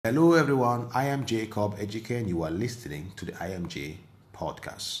Hello everyone, I am Jacob Ejike and you are listening to the IMJ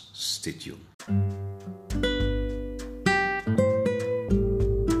podcast. Stay tuned.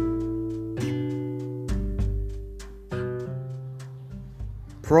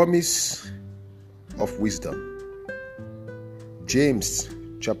 Promise of wisdom. James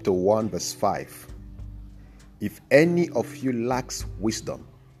chapter 1 verse 5. If any of you lacks wisdom,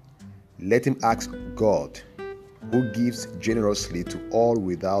 let him ask God, who gives generously to all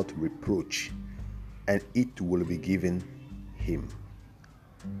without reproach, and it will be given him.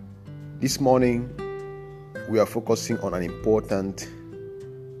 This morning, we are focusing on an important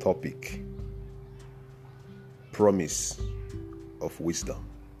topic: promise of wisdom.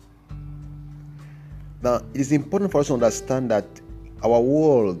 Now, it is important for us to understand that our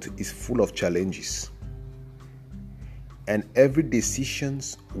world is full of challenges, and every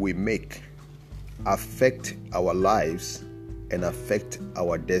decisions we make affect our lives and affect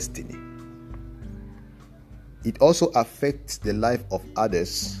our destiny. It also affects the life of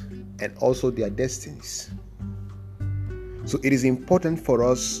others and also their destinies. So it is important for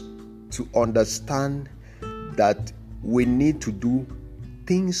us to understand that we need to do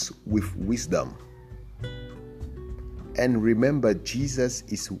things with wisdom. And remember, Jesus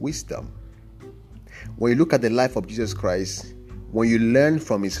is wisdom. When you look at the life of Jesus Christ, when you learn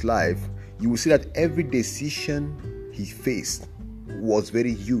from his life, you will see that every decision he faced was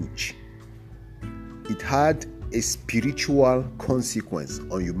very huge. It had a spiritual consequence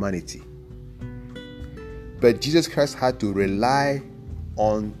on humanity. But Jesus Christ had to rely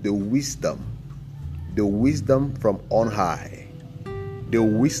on the wisdom from on high, the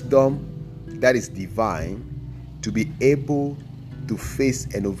wisdom that is divine, to be able to face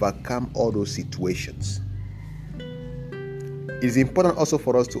and overcome all those situations. It is important also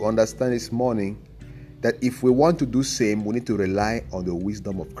for us to understand this morning that if we want to do same, we need to rely on the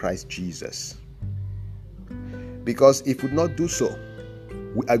wisdom of Christ Jesus. Because if we do not do so,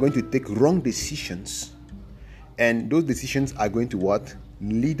 we are going to take wrong decisions, and those decisions are going to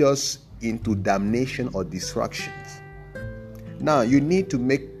lead us into damnation or distractions. Now, you need to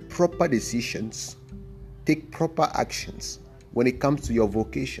make proper decisions, take proper actions when it comes to your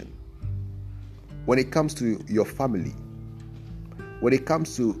vocation, when it comes to your family, when it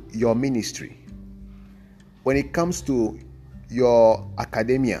comes to your ministry, when it comes to your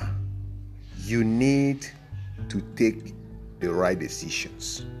academia. You need to take the right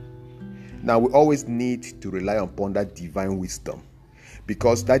decisions. Now, we always need to rely upon that divine wisdom,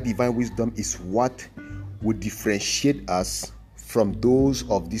 because that divine wisdom is what will differentiate us from those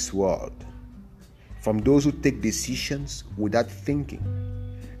of this world, from those who take decisions without thinking.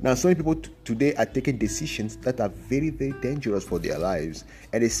 Now, so many people today are taking decisions that are very, very dangerous for their lives,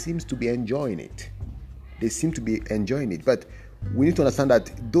 and they seem to be enjoying it. But we need to understand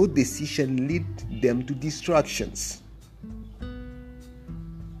that those decisions lead them to distractions.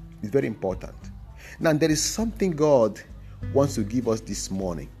 It's very important. Now, there is something God wants to give us this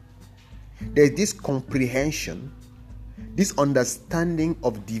morning. There is this comprehension, this understanding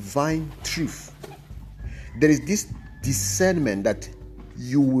of divine truth. There is this discernment that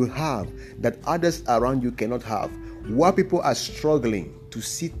you will have that others around you cannot have. While people are struggling to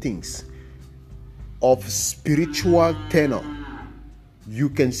see things of spiritual tenor, you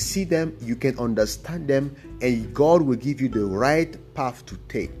can see them, you can understand them, and God will give you the right path to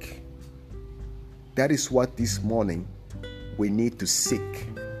take. That is what this morning we need to seek,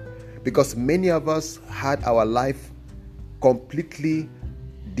 because many of us had our life completely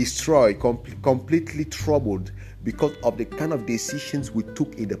destroyed, completely troubled because of the kind of decisions we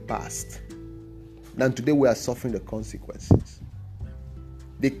took in the past. And today we are suffering the consequences.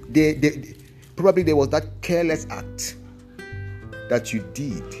 Probably there was that careless act that you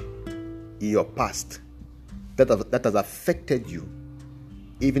did in your past that has affected you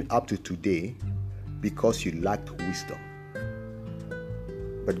even up to today because you lacked wisdom.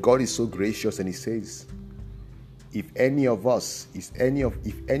 But God is so gracious, and he says, if any of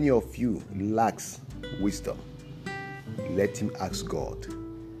you lacks wisdom, let him ask God,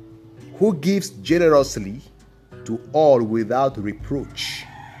 who gives generously to all without reproach,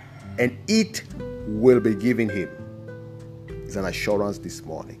 and it will be given him. It's an assurance this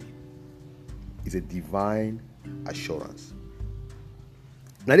morning. It's a divine assurance.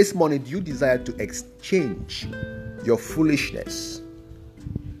 Now, this morning, do you desire to exchange your foolishness,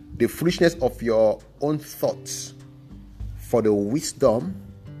 the foolishness of your own thoughts, for the wisdom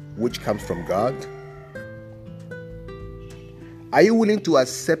which comes from God? Are you willing to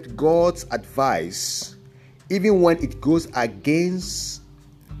accept God's advice even when it goes against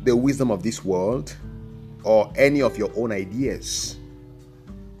the wisdom of this world or any of your own ideas?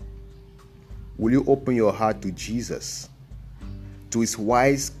 Will you open your heart to Jesus, to his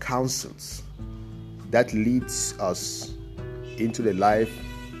wise counsels that leads us into the life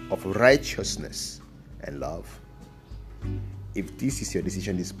of righteousness and love? If this is your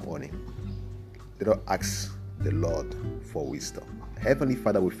decision this morning, let us ask the Lord for wisdom. Heavenly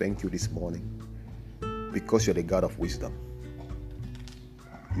Father, we thank you this morning because you're the God of wisdom.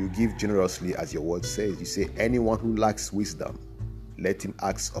 You give generously, as your word says. You say, anyone who lacks wisdom, let him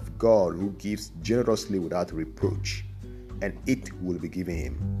ask of God, who gives generously without reproach, and it will be given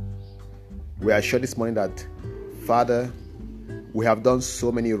him. We are sure this morning that, Father, we have done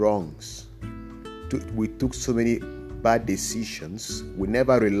so many wrongs. We took so many bad decisions. We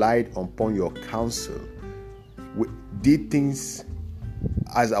never relied upon your counsel. We did things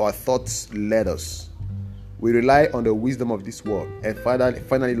as our thoughts led us. We rely on the wisdom of this world. And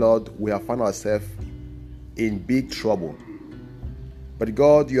finally, Lord, we have found ourselves in big trouble. But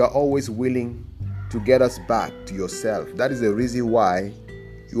God, you are always willing to get us back to yourself. That is the reason why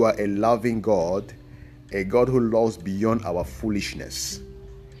you are a loving God, a God who loves beyond our foolishness.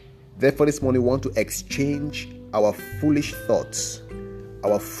 Therefore, this morning we want to exchange our foolish thoughts,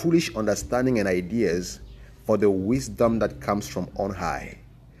 our foolish understanding and ideas for the wisdom that comes from on high.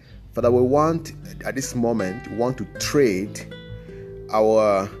 Father, we want, at this moment, to trade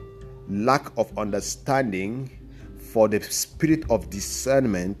our lack of understanding for the spirit of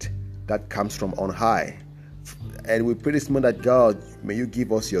discernment that comes from on high. And we pray this morning that, God, may you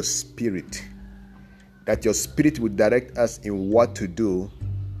give us your spirit, that your spirit will direct us in what to do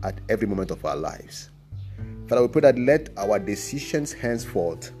at every moment of our lives. Father, we pray that let our decisions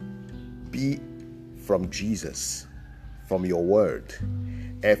henceforth be from Jesus, from your word,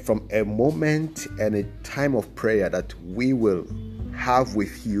 and from a moment and a time of prayer that we will have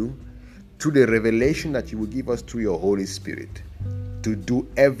with you, through the revelation that you will give us through your Holy Spirit, to do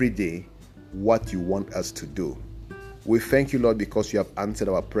every day what you want us to do. We thank you, Lord, because you have answered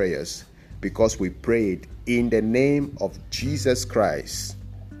our prayers, because we prayed in the name of Jesus Christ.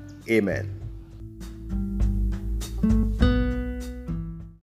 Amen.